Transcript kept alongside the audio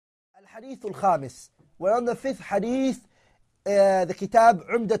الحديث الخامس. We're on the fifth hadith, the kitab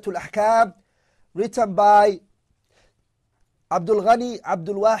Umdatul Ahkam, written by Abdul Ghani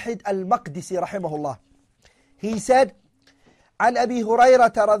Abdul Wahid Al-Maqdisi rahimahullah. He said, عن أبي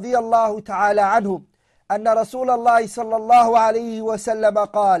هريرة رضي الله تعالى عنه أن رسول الله صلى الله عليه وسلم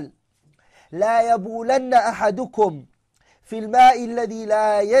قال لا يبولن أحدكم في الماء الذي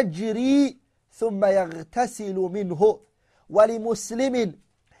لا يجري ثم يغتسل منه ولمسلم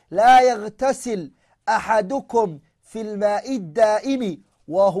لا يغتسل أحدكم في الماء الدائم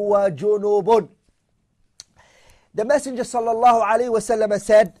وهو جنوب. The Messenger صلى الله عليه وسلم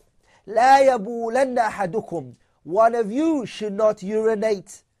said, لا يبولن أحدكم, one of you should not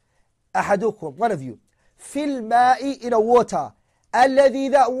urinate, أحدكم, one of you, في الماء, in a water,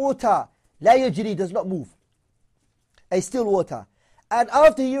 الذي, that water, لا يجري, does not move, a still water. And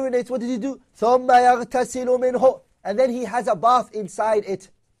after he urinates, what does he do? ثم يغتسل منه, and then he has a bath inside it,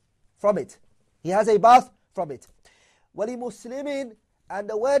 from it. He has a bath from it. وَلِمُسْلِمٍ, and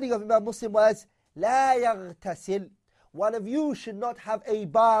the wording of Imam Muslim was, لا يغتسل, one of you should not have a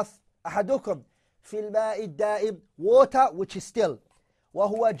bath, أحدكم, في الماء الدائم, water which is still.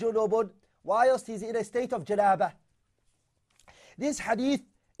 وهو جنوب, whilst he is in a state of janaba. This hadith,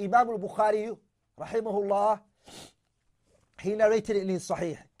 Imam al-Bukhari, rahimahullah, he narrated it in his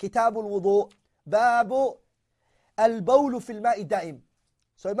Sahih. Kitab al-Wudu, Babu al-Bawl fi al-Ma'i Da'im.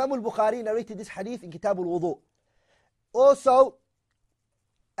 So Imam al-Bukhari narrated this hadith in Kitab al-Wudu. Also,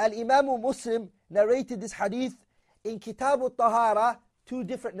 Al-Imam Muslim narrated this hadith in Kitab al-Tahara, two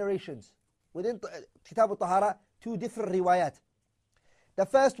different narrations. Within Kitab al-Tahara, two different riwayat. The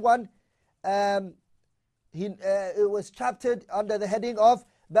first one, it was chaptered under the heading of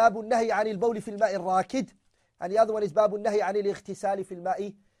Babu al-Nahi anil Bawl fi al-Ma'i al-Rakid. And the other one is Babu al-Nahi anil Ightisali fi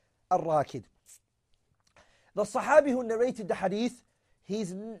al-Ma'i al-Rakid. The Sahabi who narrated the hadith,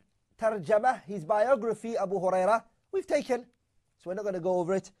 his tarjamah, his biography, Abu Hurairah, we've taken. So we're not going to go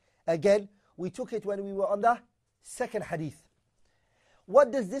over it again. We took it when we were on the second hadith.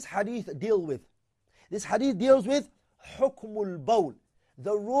 What does this hadith deal with? This hadith deals with hukmul bawl,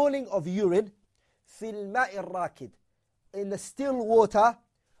 the ruling of urine, fil ma'i rakid, in the still water,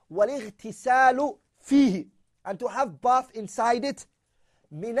 wal ightisalu fihi, and to have bath inside it,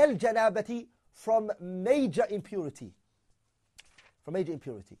 min al janabati, from major impurity. From major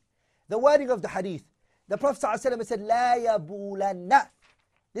impurity. The wording of the hadith, the Prophet ﷺ said, لا يبولن.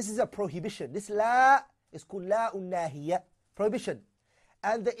 This is a prohibition. This la is called la unnahiyya, prohibition.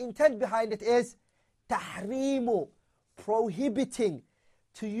 And the intent behind it is tahrimu, prohibiting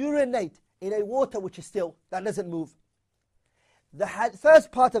to urinate in a water which is still, that doesn't move. The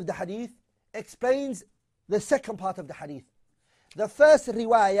first part of the hadith explains the second part of the hadith. The first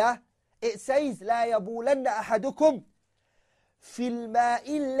riwayah, it says, لا يبولن أحدكم في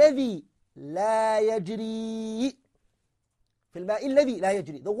الماء الذي لا يجري. في الماء الذي لا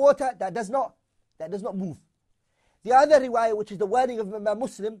يجري. The water that does not move. The other riwayah, which is the wording of Imam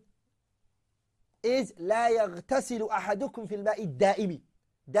Muslim, is لا يغتسل أحدكم في الماء الدائم.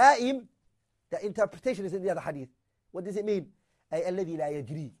 دائم, the interpretation is in the other hadith. What does it mean? أي الذي لا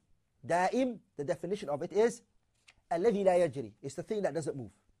يجري. دائم, the definition of it is الذي لا يجري. It's the thing that doesn't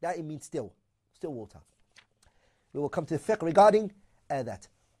move. Da'im means still water. We will come to the fiqh regarding that.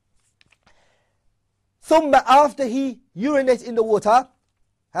 ثم, after he urinates in the water,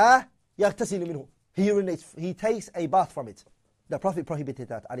 يغتسل منه. He urinates, he takes a bath from it. The Prophet prohibited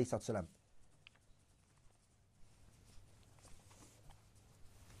that, alayhi salatu wasalam.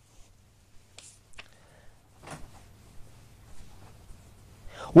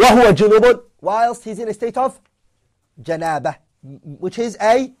 وهو جنوب, whilst he's in a state of janabah, which is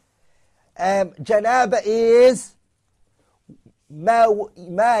a janaba is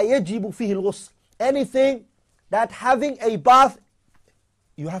ما يجب فيه الغسل, anything that having a bath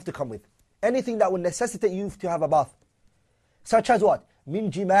you have to come with, anything that will necessitate you to have a bath, such as what?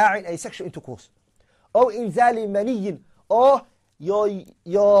 من جماع, a sexual intercourse, or إنزال مني, or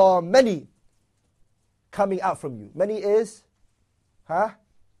your mani coming out from you. Mani is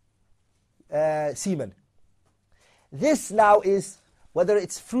semen. This now is whether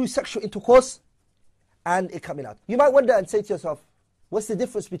it's through sexual intercourse and it coming out. You might wonder and say to yourself, what's the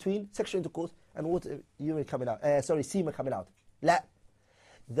difference between sexual intercourse and urine coming out? Semen coming out. La.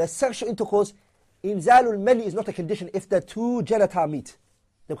 The sexual intercourse, inzalul mani, is not a condition if the two genita meet.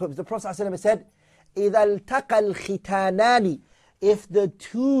 The Prophet ﷺ said, إِذَا الْتَقَى الْخِتَانَانِ, if the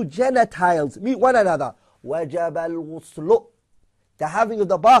two genitals meet one another, وَجَبَ الْغُسْلُ, the having of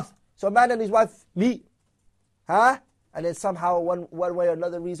the bath. So a man and his wife meet, and then somehow one way or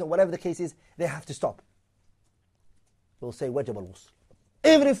another reason, whatever the case is, they have to stop. We'll say wajab al-ghusl.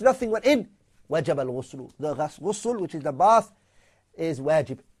 Even if nothing went in, wajab al-ghusl. The ghusl, which is the bath, is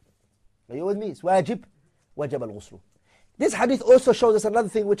wajib. Are you with me? It's wajib, wajab al-ghusl. This hadith also shows us another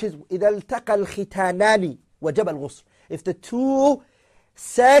thing, which is إِذَا الْتَقَى الْخِتَانَانِ وَجَبَ الْغُسْلُ. If the two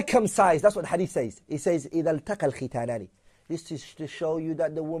circumcised, that's what the hadith says. It says إِذَا الْتَقَى الْخِتَانَانِ. This is to show you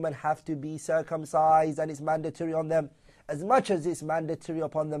that the women have to be circumcised and it's mandatory on them as much as it's mandatory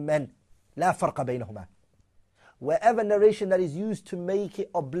upon the men. لا فرق بينهما. Wherever narration that is used to make it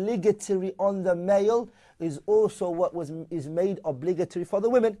obligatory on the male is also what is made obligatory for the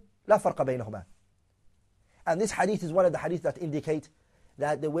women. لا فرق بينهما. And this hadith is one of the hadiths that indicate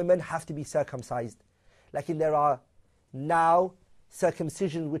that the women have to be circumcised. Like there are now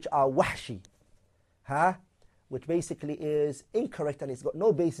circumcisions which are wahshi, which basically is incorrect and it's got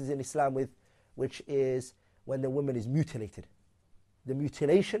no basis in Islam with, which is when the woman is mutilated. The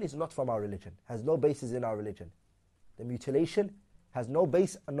mutilation is not from our religion, has no basis in our religion. The mutilation has no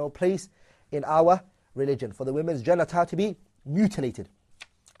base and no place in our religion. For the women's janata to be mutilated.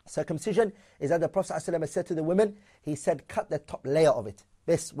 Circumcision is that the Prophet ﷺ said to the women, he said, cut the top layer of it.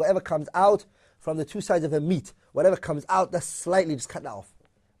 This, whatever comes out from the two sides of her meat, whatever comes out, that's slightly, just cut that off.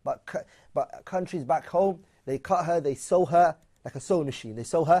 But countries back home, they cut her, they sew her, like a sewing machine. They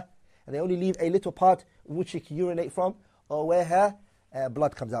sew her, and they only leave a little part which she can urinate from, or where her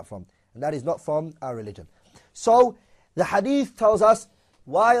blood comes out from. And that is not from our religion. So, the hadith tells us,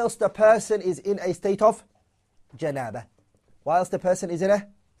 whilst the person is in a state of janaba, whilst the person is in a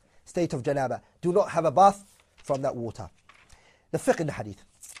state of janaba, do not have a bath from that water. The fiqh in the hadith.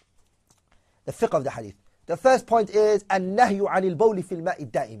 The fiqh of the hadith. The first point is النهي عن البول في الماء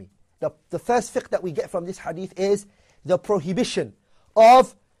الدائم. The first fiqh that we get from this hadith is the prohibition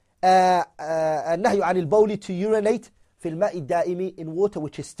of النهي عن البول to urinate في الماء الدائم in water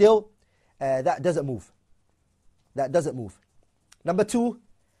which is still, that doesn't move. That doesn't move. Number two,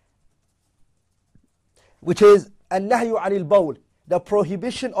 which is النهي عن البول, the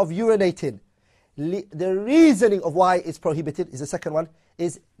prohibition of urinating. The reasoning of why it's prohibited is the second one,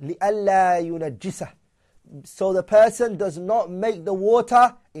 is لِأَلَّا يُنَجِّسَهُ, so the person does not make the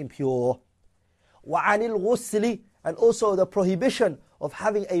water impure. وَعَنِ الْغُسْلِ, and also the prohibition of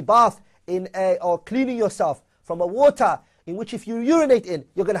having a bath or cleaning yourself from a water in which if you urinate in,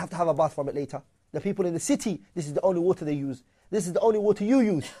 you're going to have a bath from it later. The people in the city, this is the only water they use. This is the only water you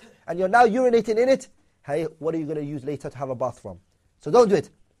use. And you're now urinating in it. Hey, what are you going to use later to have a bath from? So don't do it.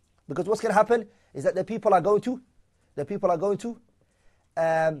 Because what's going to happen is that the people are going to,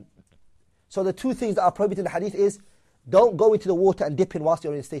 so the two things that are prohibited in the hadith is, don't go into the water and dip in whilst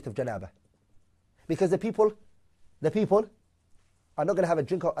you're in a state of janaba. Because the people are not going to have a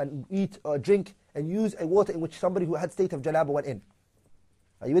drink and eat or drink and use a water in which somebody who had state of janaba went in.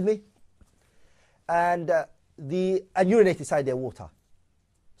 Are you with me? And urinate inside their water.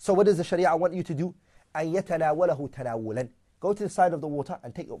 So what does the Sharia want you to do? أَن يَتَنَاوَلَهُ تَنَاوُلًا. Go to the side of the water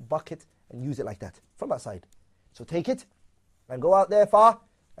and take your bucket and use it like that, from outside. So take it and go out there far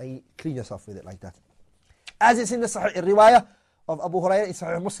and clean yourself with it like that. As it's in the Sahih riwayah of Abu Hurairah in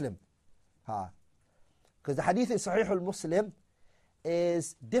Sahih Muslim. Because the hadith in Sahih al-Muslim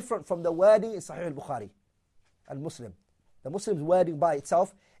is different from the wording in Sahih al-Bukhari and Muslim. The Muslim's wording by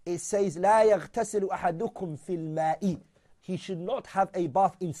itself, it says, لا يغتسل أحدكم في الماء. He should not have a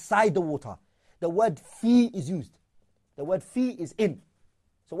bath inside the water. The word fi is used. The word fi is in.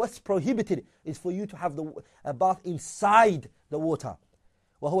 So what's prohibited is for you to have a bath inside the water.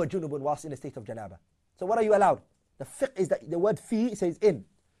 وَهُوَ جُنُبٌ, whilst in a state of janaba. So what are you allowed? The fiqh is that the word fi says in.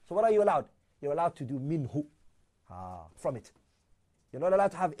 So what are you allowed? You're allowed to do minhu, from it. You're not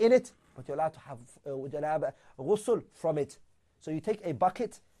allowed to have in it, but you're allowed to have janaba, ghusl from it. So you take a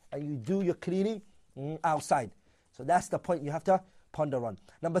bucket and you do your cleaning outside. So that's the point you have to ponder on.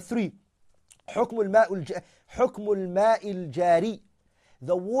 Number 3, حكم الماء الجاري.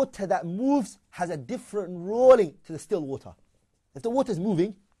 The water that moves has a different ruling to the still water. If the water is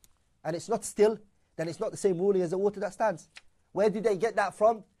moving and it's not still, then it's not the same ruling as the water that stands. Where did they get that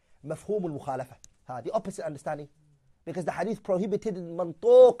from? مفهوم المخالفة. The opposite understanding. Because the hadith prohibited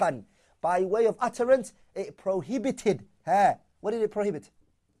mantuqan, by way of utterance, it prohibited. What did it prohibit?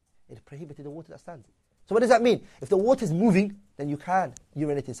 It prohibited the water that stands. So what does that mean? If the water is moving, then you can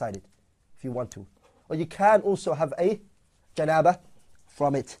urinate inside it, if you want to. Or you can also have a janaba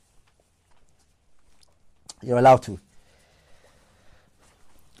from it. You're allowed to.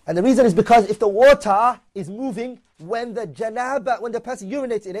 And the reason is because if the water is moving, when the person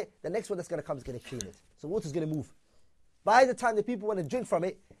urinates in it, the next one that's going to come is going to clean it. So water's going to move. By the time the people want to drink from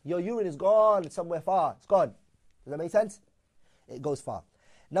it, your urine is gone somewhere far. It's gone. Does that make sense? It goes far.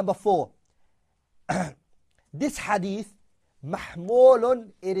 Number 4. This hadith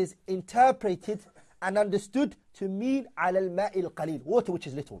محمول, it is interpreted and understood to mean على الماء القليل, water which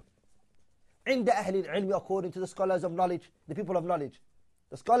is little. عند أهل العلم, according to the scholars of knowledge, the people of knowledge,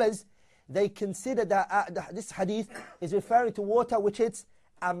 the scholars, they consider that this hadith is referring to water which its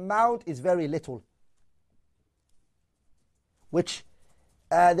amount is very little. Which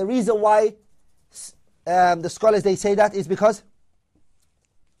the reason why the scholars they say that is because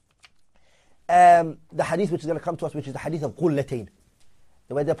the hadith which is going to come to us, which is the hadith of قلتين,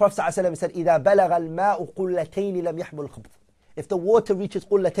 where the Prophet ﷺ said إذا بلغ الماء قلتين لم يحمل الخبث. If the water reaches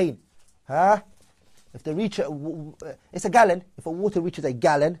قلتين, if the reach it's a gallon, if a water reaches a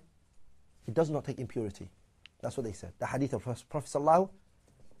gallon, it does not take impurity. That's what they said, the hadith of Prophet sallallahu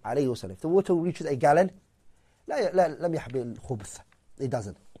alayhi wa sallam. If the water reaches a gallon, لم يحمل الخبث, it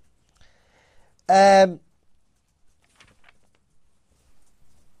doesn't.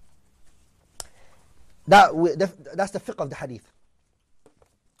 That's the fiqh of the hadith.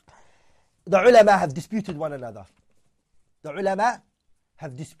 The ulama have disputed one another. The ulama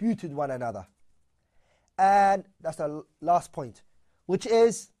have disputed one another. And that's the last point, which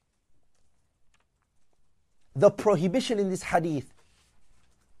is the prohibition in this hadith.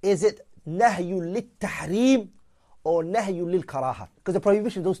 Is it nahyu lit tahrim or nahyu lil karaha? Because the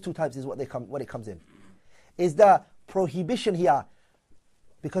prohibition, those two types is what it comes in. Is the prohibition here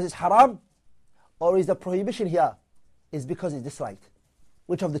because it's haram, or is the prohibition here is because it's disliked?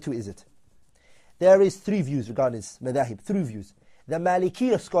 Which of the two is it? There is three views regarding this madhahib, three views. The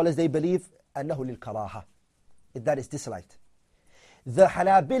Malikiyya scholars, they believe annahu lil karaha, that is disliked. The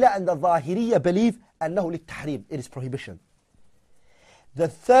Hanabila and the Zahiriyya believe annahu lit tahrim, it is prohibition. The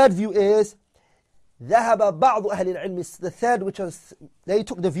third view is ذهب بعض أهل العلم, the third which is, they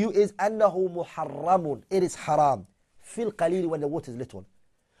took the view is أنه محرم, it is haram, في القليل when the water is little.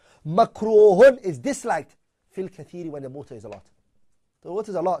 Makruhun is disliked, في الكثير when the water is a lot. The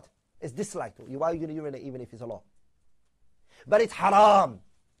water is a lot, it's disliked. Why are you going to urinate even if it's a lot? But it's haram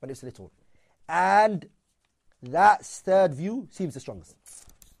when it's little. And that third view seems the strongest.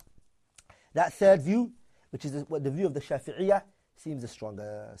 That third view, which is the view of the Shafi'iyya, seems the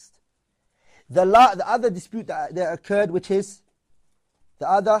strongest. The other dispute that occurred, which is the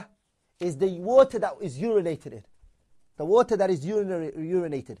other, is the water that is urinated in. The water that is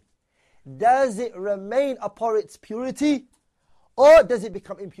urinated. Does it remain upon its purity, or does it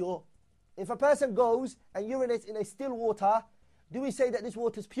become impure? If a person goes and urinates in a still water, do we say that this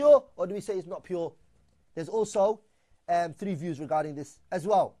water is pure, or do we say it's not pure? There's also three views regarding this as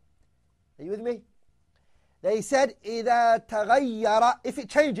well. Are you with me? They said, إِذَا تَغَيَّرَ, if it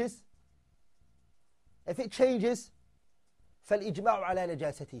changes, فَالْإِجْمَاعُ عَلَى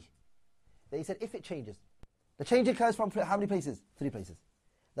نَجَاسَتِهِ. They said, if it changes. The change occurs from how many places? Three places.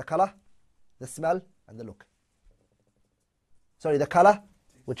 The color, the smell, and the look. Sorry, the color,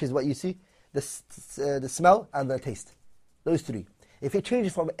 which is what you see, the smell, and the taste. Those three. If it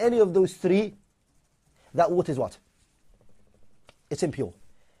changes from any of those three, that water is what? It's impure.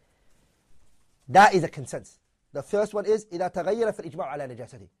 That is a consensus. The first one is إِذَا تَغَيَّرَ فَالْإِجْمَاعُ عَلَى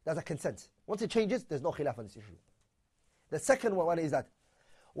نَجَاسَتِهِ. That's a consensus. Once it changes, there's no khilaf on this issue. The second one is that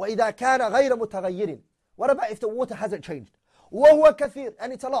وَإِذَا كَانَ غَيْرَ مُتَغَيِّرٍ. What about if the water hasn't changed? وَهُوَ كَثِيرٌ,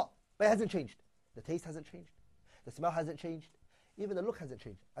 and it's a lot, but it hasn't changed. The taste hasn't changed. The smell hasn't changed. Even the look hasn't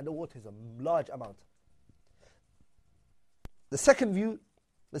changed. And the water is a large amount. The second view,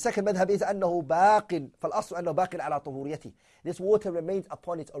 the second madhab is أنه باق, فالأصل أنه باق على طهوريته. This water remains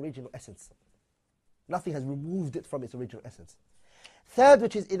upon its original essence. Nothing has removed it from its original essence. Third,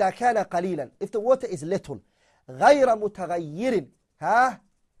 which is إذا كان قليلا, if the water is little, غير متغير,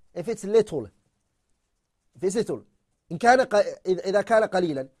 if it's little, إن كان إذا كان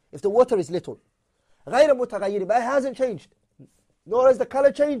قليلا, if the water is little, غير متغير, but it hasn't changed, nor has the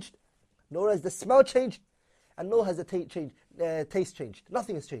color changed, nor has the smell changed, and nor has the taste changed.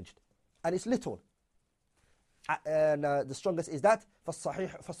 Nothing has changed, and it's little. And the strongest is that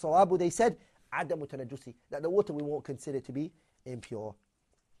فالصواب, they said عدم تنجسي, that the water we won't consider to be impure.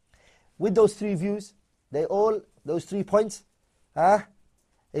 With those three views, those 3 points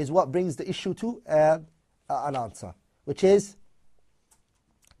is what brings the issue to an answer, which is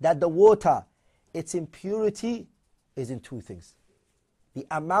that the water, its impurity is in two things: the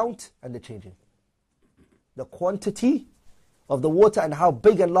amount and the changing. The quantity of the water and how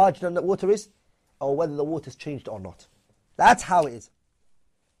big and large the water is, or whether the water is changed or not. That's how it is.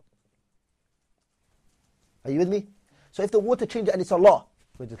 Are you with me? So if the water changes and it's a lot,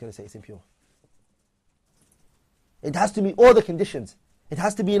 we're just going to say it's impure. It has to meet all the conditions. It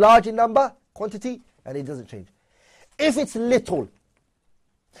has to be large in number, quantity, and it doesn't change. If it's little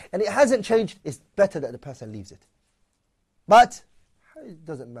and it hasn't changed, it's better that the person leaves it. But it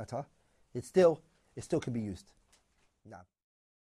doesn't matter. It still can be used. Now.